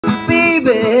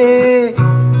baby.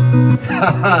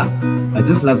 I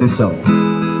just love this song.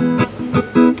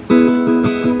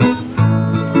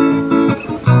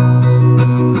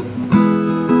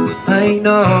 I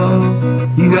know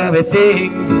you have a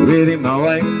thing with my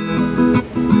wife.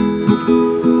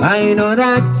 I know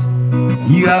that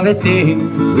you have a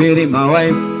thing with my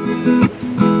wife.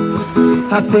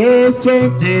 Her face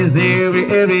changes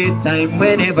every time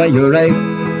whenever you arrive.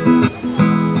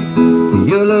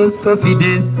 You lose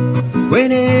confidence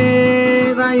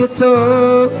whenever you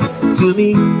talk to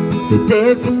me. The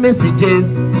text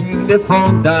messages in the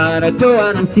phone that I don't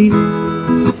wanna see.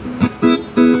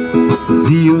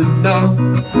 See, you know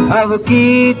I have a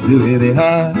key to the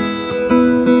heart.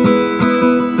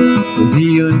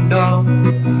 See, you know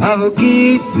I have a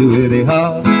key to the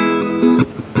heart.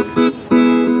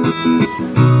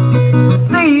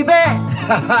 Baby,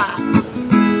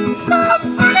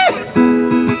 somebody,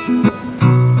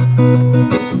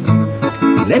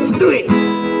 let's do it.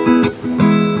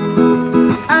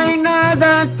 I know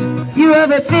that you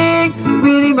have a thing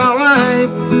with my wife.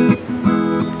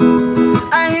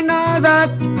 I know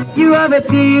that you have a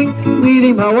thing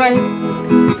with my wife.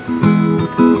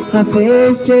 Her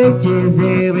face changes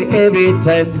every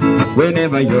time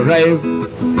whenever you arrive.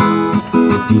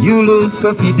 Do you lose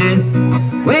confidence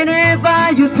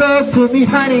whenever you talk to me,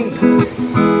 honey?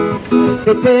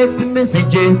 The text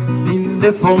messages in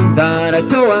the phone that I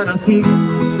don't wanna see.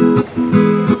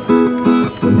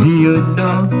 Cause you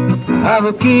know I have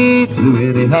a key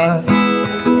to the heart.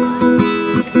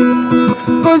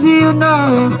 Cause you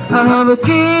know I have a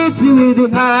key to the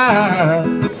heart.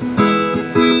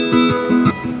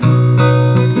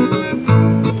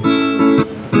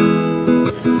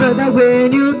 Brother,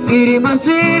 when you eat my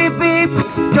sweetie beef,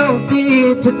 don't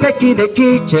forget to take in the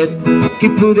kitchen.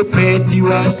 Keep to the plate you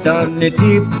washed on the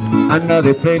tip,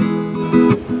 another plate.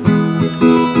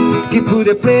 Keep to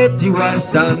the plate you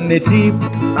washed on the tip,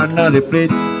 another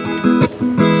plate.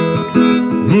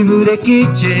 Leave the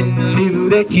kitchen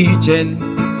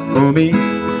for me.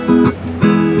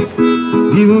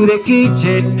 Leave the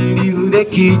kitchen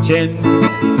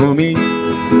for me.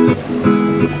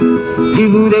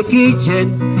 Leave the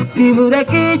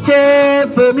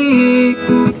kitchen for me.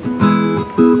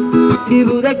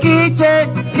 Leave the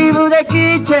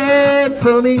kitchen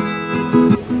for me.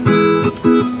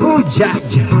 Oh,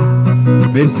 Jaja,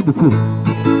 merci beaucoup.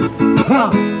 Ah,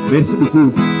 merci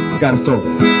beaucoup, garçon.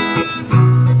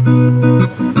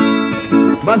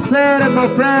 Ma sœur et mon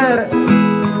frère,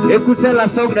 écoutez la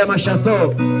song de ma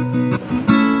chanson.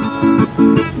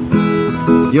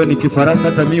 Hiyo ni Kifaransa,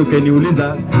 hata mimi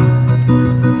ukiniuliza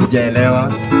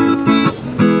sijaelewa.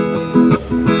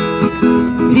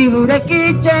 Leave the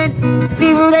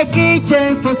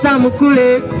kitchen for some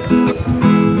Kule.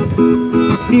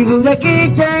 Leave the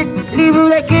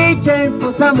kitchen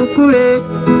for some Kule.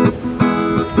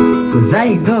 Cause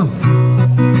I know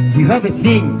you have a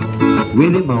thing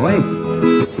with my wife.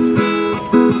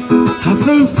 Her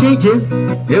face changes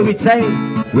every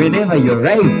time whenever you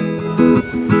arrive.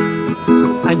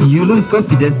 And you lose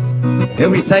confidence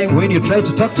every time when you try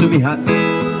to talk to me, huh?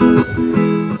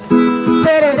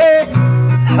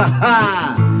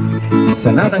 It's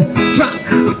another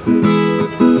track.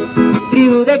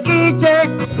 Leave the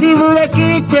kitchen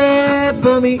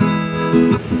for me.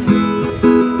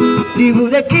 Leave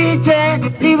the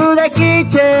kitchen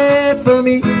for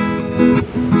me.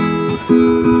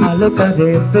 I look at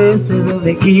the faces of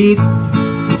the kids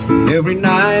every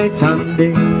night and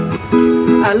day.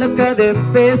 I look at the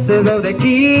faces of the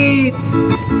kids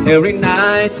every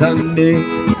night and day.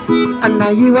 And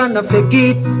now you one of the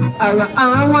kids are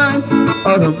our ones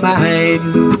or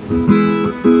mine.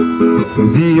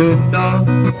 Cause you know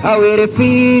how it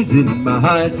feels in my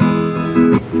heart.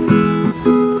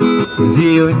 Cause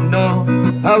you know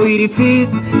how it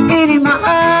feels in my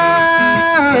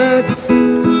heart.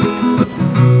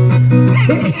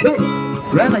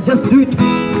 Rather just do it.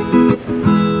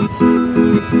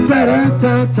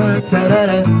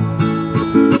 Ta-da-ta-ta-ta-da-da.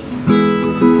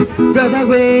 Brother,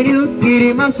 when you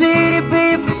eat my sweetie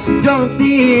beef, don't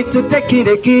need to take in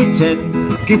the kitchen.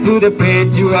 Keep to the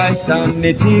plate you washed on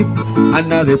the tip,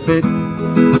 another plate.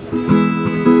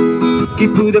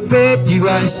 Keep to the plate you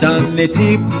washed on the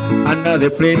tip, another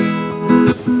plate.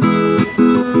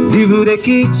 Leave the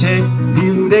kitchen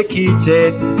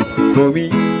for me.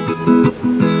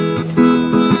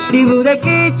 Leave the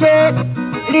kitchen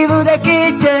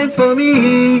for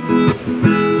me.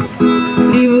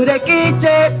 Leave the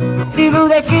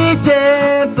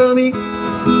kitchen for me.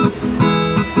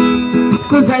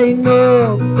 Cause I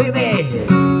know, baby.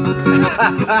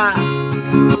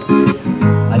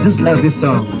 I just love this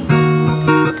song.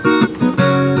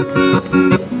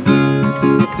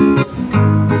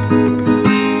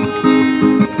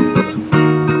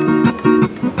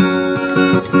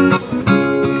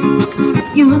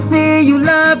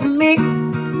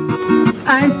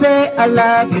 I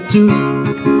love you too.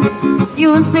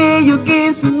 You say you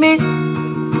kiss me,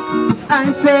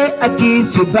 I say I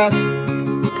kiss you back.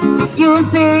 You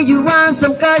say you want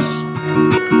some cash,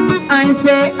 I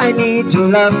say I need your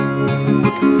love.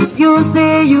 You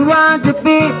say you want to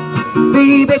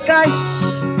baby cash.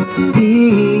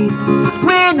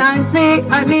 When I say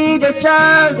I need a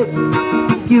child,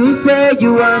 you say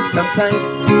you want some time.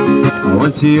 I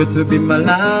want you to be my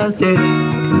last day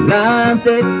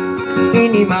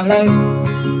in my life.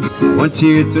 I want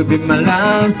you to be my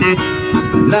last day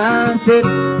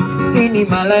in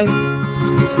my life.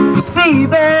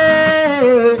 Baby,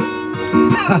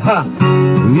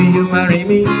 will you marry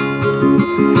me?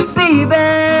 Baby,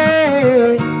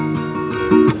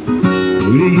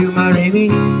 will you marry me?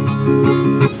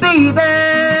 Baby,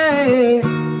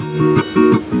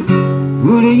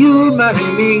 will you marry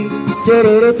me?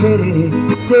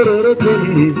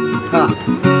 Ha.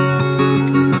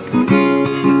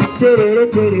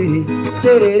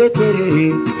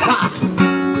 Ha.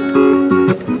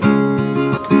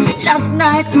 Last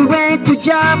night we went to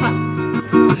Java.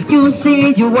 You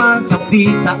say you want some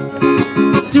pizza.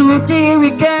 Today we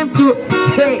came to,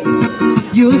 hey,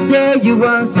 you say you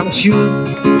want some shoes.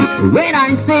 When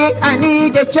I say I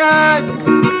need a child,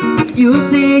 you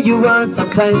say you want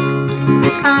some time.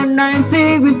 And I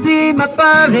say we see my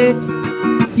parents,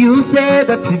 you say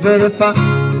that's very far.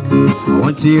 I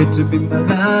want you to be my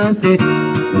last day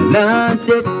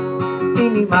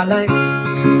in my life.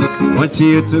 I want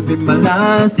you to be my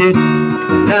last day.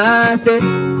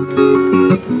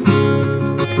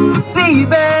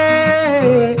 Baby,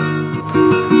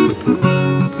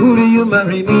 will you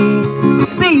marry me?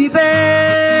 Baby,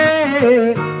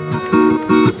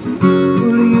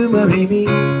 will you marry me?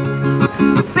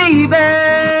 Baby,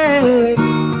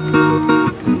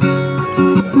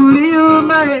 will you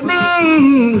marry me?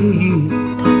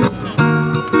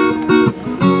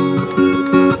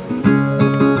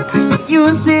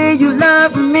 You say you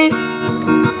love me,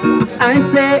 I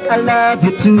say I love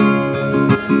you too.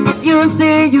 You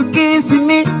say you kiss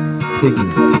me,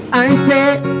 I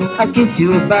say I kiss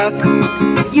you back.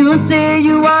 You say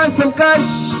you want some cash,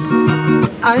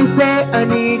 I say I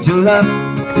need your love.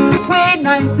 When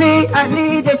I say I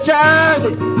need a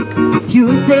child,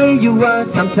 you say you want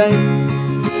some time.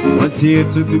 I want you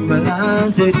to be my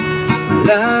last day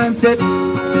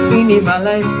in my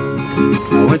life.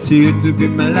 I want you to be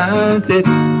my last day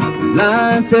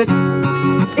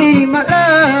in my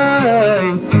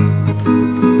life.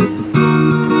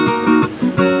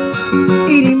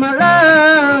 In my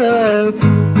life.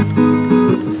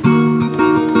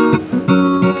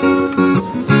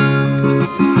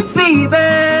 Baby,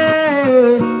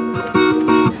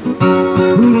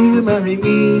 will you marry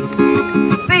me?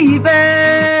 Baby,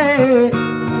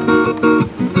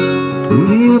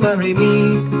 will you marry me?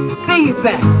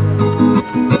 Baby.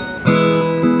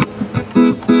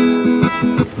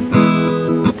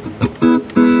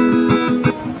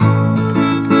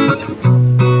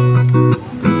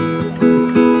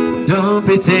 Don't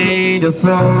pretend you're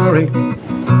sorry.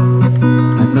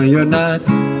 I know you're not.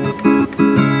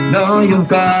 No, you've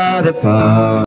got the power.